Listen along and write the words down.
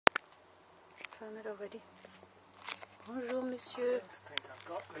permit already. Bonjour, monsieur. I think I've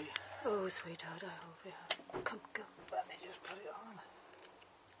got the... Oh, sweetheart, I hope you have. Come, go. Let me just put it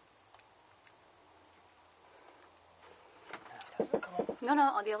on. Come on. No, no,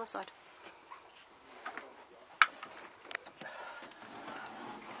 on the other side.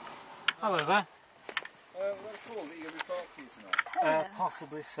 Hello there. Was that a call that you're going to be parked here tonight?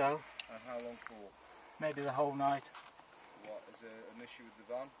 Possibly so. And how long for? Maybe the whole night. What, is there an issue with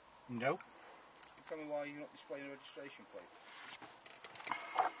the van? No. Tell me why you're not displaying a registration plate.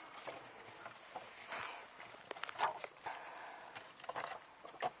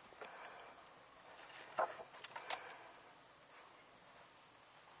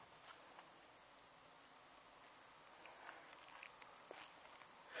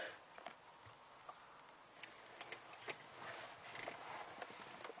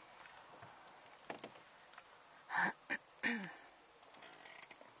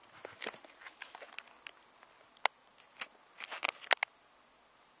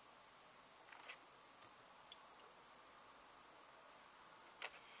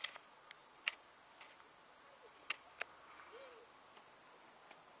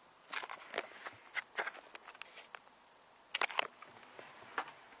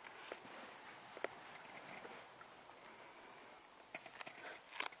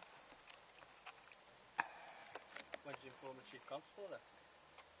 When did you inform the Chief Constable of this?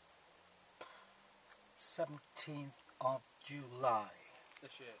 17th of July.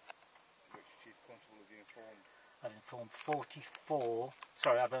 This year? Which Chief Constable have you informed? I've informed 44,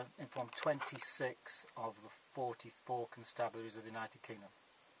 sorry, I've informed 26 of the 44 constabularies of the United Kingdom.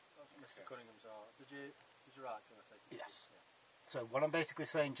 Mr. Cunningham's are. Did you write to him? I take it? Yes. So what I'm basically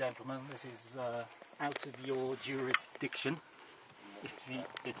saying, gentlemen, this is out of your jurisdiction.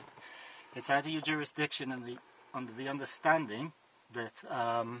 It's out of your jurisdiction, and under the understanding that,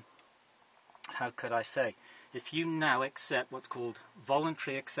 how could I say, if you now accept what's called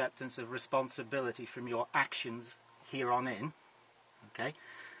voluntary acceptance of responsibility from your actions here on in, okay,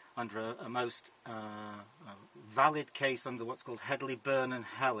 under a most valid case under what's called Hedley, Byrne and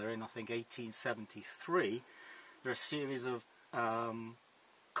Heller in, I think, 1873, there are a series of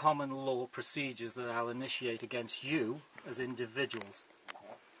common law procedures that I'll initiate against you as individuals.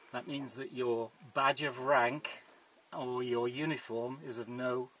 That means that your badge of rank or your uniform is of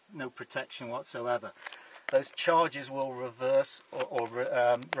no protection whatsoever. Those charges will reverse or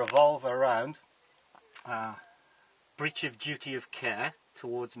revolve around breach of duty of care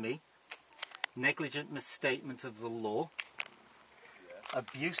towards me, negligent misstatement of the law,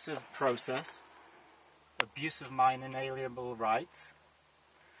 abuse of process, abuse of my inalienable rights.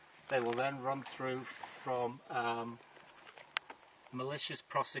 They will then run through from malicious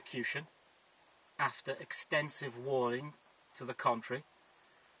prosecution after extensive warning to the contrary,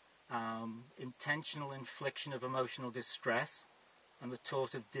 intentional infliction of emotional distress, and the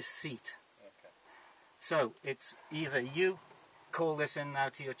tort of deceit. Okay. So it's either you call this in now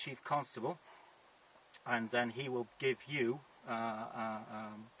to your Chief Constable, and then he will give you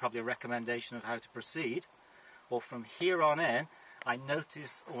probably a recommendation of how to proceed, or from here on in I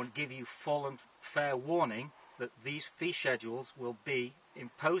notice or give you full and fair warning that these fee schedules will be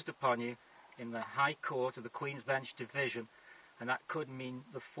imposed upon you in the High Court of the Queen's Bench Division, and that could mean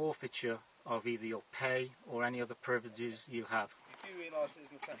the forfeiture of either your pay or any other privileges you have. You do realise there's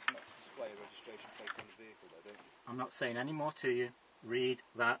an offence not to display a registration plate on the vehicle, though, don't you? I'm not saying any more to you. Read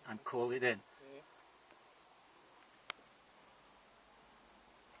that and call it in.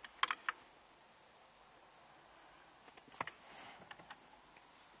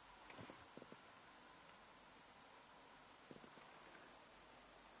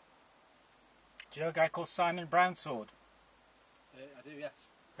 Do you know a guy called Simon Brownsword? I do, yes.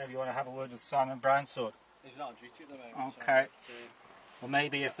 Maybe you want to have a word with Simon Brownsword. He's not on duty at the moment. Okay. So, Well,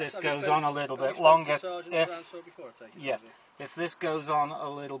 maybe if this have you goes spoken- on a little have you bit spoken longer, to Sergeant if Bransford before, I take it, yes, have you? if this goes on a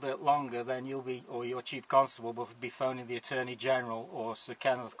little bit longer, then you'll be, or your Chief Constable will be phoning the Attorney General or Sir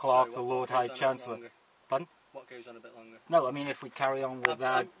Kenneth Clarke, Sorry, the what Lord goes High on a bit Chancellor. longer? Pardon? What goes on a bit longer? No, I mean if we carry on with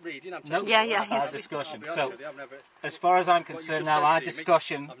our I'm reading, I'm no, taking Yeah, it. yeah, I'll he's- be discussion. honest So, with you, I've never, as far as I'm what you concerned just now, said our to me,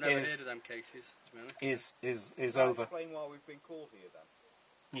 discussion I've never heard of them cases, to be honest. is Can I over. explain why we've been called here then?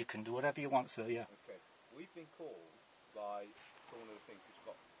 You can do whatever you want, sir. Yeah. Okay. We've been called by someone who I think has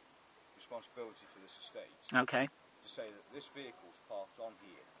got responsibility for this estate Okay. to say that this vehicle's parked on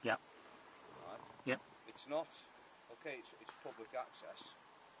here. Yeah. Right? Yep. It's not, okay, it's public access,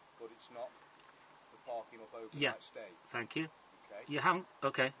 but it's not for parking up overnight Yeah. stay. Thank you. Okay. You haven't.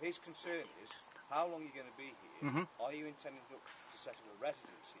 Okay. His concern is, how long are you going to be here? Mhm. Are you intending to set up a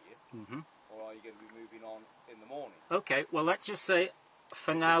residence here, Mhm. or are you going to be moving on in the morning? Okay. Well, let's just say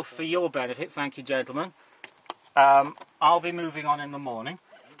for now, for your benefit, thank you, gentlemen, I'll be moving on in the morning.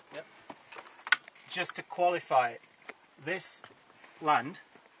 Yep. Just to qualify it, this land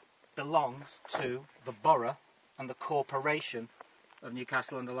belongs to the borough and the corporation of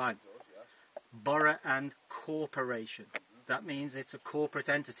Newcastle-under-Lyme. Borough and corporation. That means it's a corporate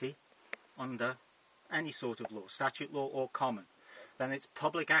entity under any sort of law, statute law or common. Then it's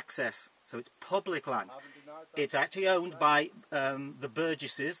public access, so it's public land. It's actually owned by the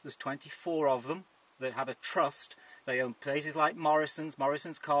Burgesses. There's 24 of them that have a trust. They own places like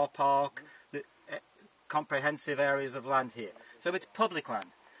Morrison's Car Park, the comprehensive areas of land here. So it's public land.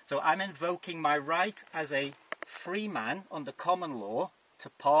 So I'm invoking my right as a free man under common law to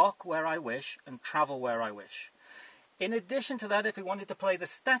park where I wish and travel where I wish. In addition to that, if we wanted to play the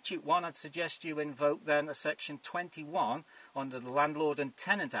statute one, I'd suggest you invoke then a section 21 under the Landlord and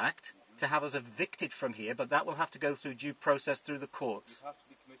Tenant Act to have us evicted from here, but that will have to go through due process through the courts. You have to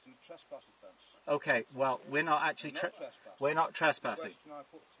be committing a trespass offence. Okay, well, we're not actually we're not trespassing. The question I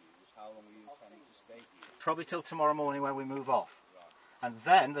put to you was how long were you intending to stay here? Probably till tomorrow morning when we move off. Right. And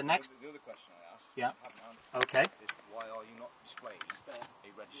then the next... The other question I asked, yeah. you haven't answered, okay. is why are you not displaying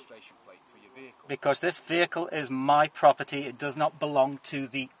a registration plate for your vehicle? Because this vehicle is my property. It does not belong to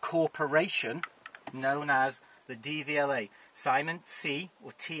the corporation known as the DVLA. Simon C,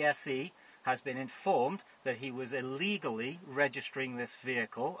 or TSE, has been informed that he was illegally registering this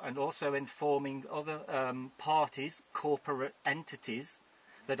vehicle and also informing other parties, corporate entities,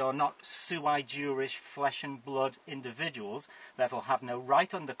 that are not sui juris, flesh and blood individuals, therefore have no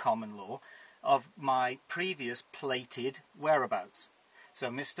right under common law, of my previous plated whereabouts. So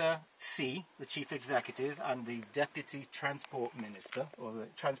Mr. C, the Chief Executive, and the Deputy Transport Minister, or the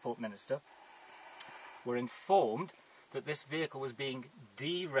Transport Minister, were informed that this vehicle was being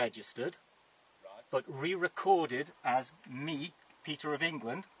deregistered, but re-recorded as me, Peter of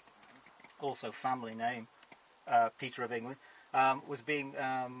England, also family name, Peter of England, was being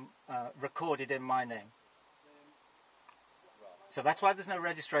recorded in my name. So that's why there's no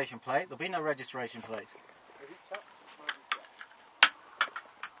registration plate. There'll be no registration plate.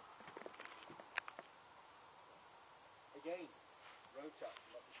 Again, road tax,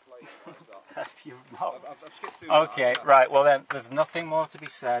 not displayed. You've not... I've skipped through Okay, that. right, well then, there's nothing more to be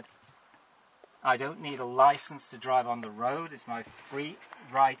said. I don't need a license to drive on the road. It's my free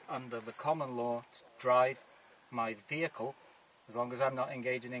right under the common law to drive my vehicle as long as I'm not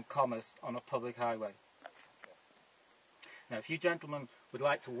engaging in commerce on a public highway. Now, if you gentlemen would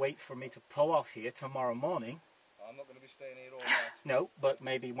like to wait for me to pull off here tomorrow morning... I'm not going to be staying here all night. No, but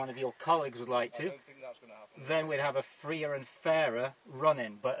maybe one of your colleagues would like to. I don't think that's going to happen. Then we'd have a freer and fairer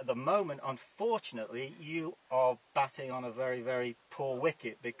run-in. But at the moment, unfortunately, you are batting on a very, very poor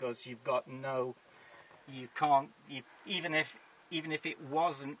wicket because you've got no... You can't... Even if it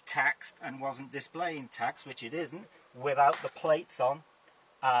wasn't taxed and wasn't displaying tax, which it isn't, without the plates on,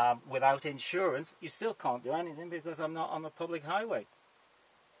 without insurance, you still can't do anything because I'm not on a public highway.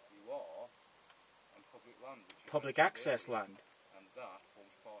 You are on public land. Public access land. And that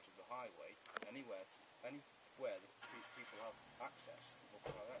forms part of the highway. Anywhere that people have access,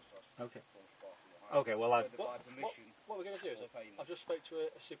 Okay. forms part of the highway. Okay, well, I've... By permission, What we're going to do is I've just spoke to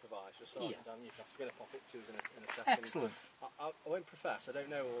a supervisor, so Yeah. Dan Newcastle, going to pop up to us in a second. Excellent. I won't profess, I don't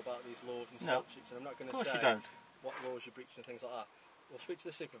know all about these laws and No. statutes, and I'm not going Of to course you say don't. what laws you're breaching and things like that. We'll speak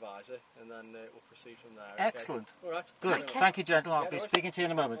to the supervisor, and then we'll proceed from there. Excellent. Okay? All right. Good. Okay. Thank you, gentlemen. I'll Yeah, be no worries. speaking to you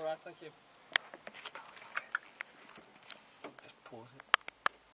in a moment. All right, thank you.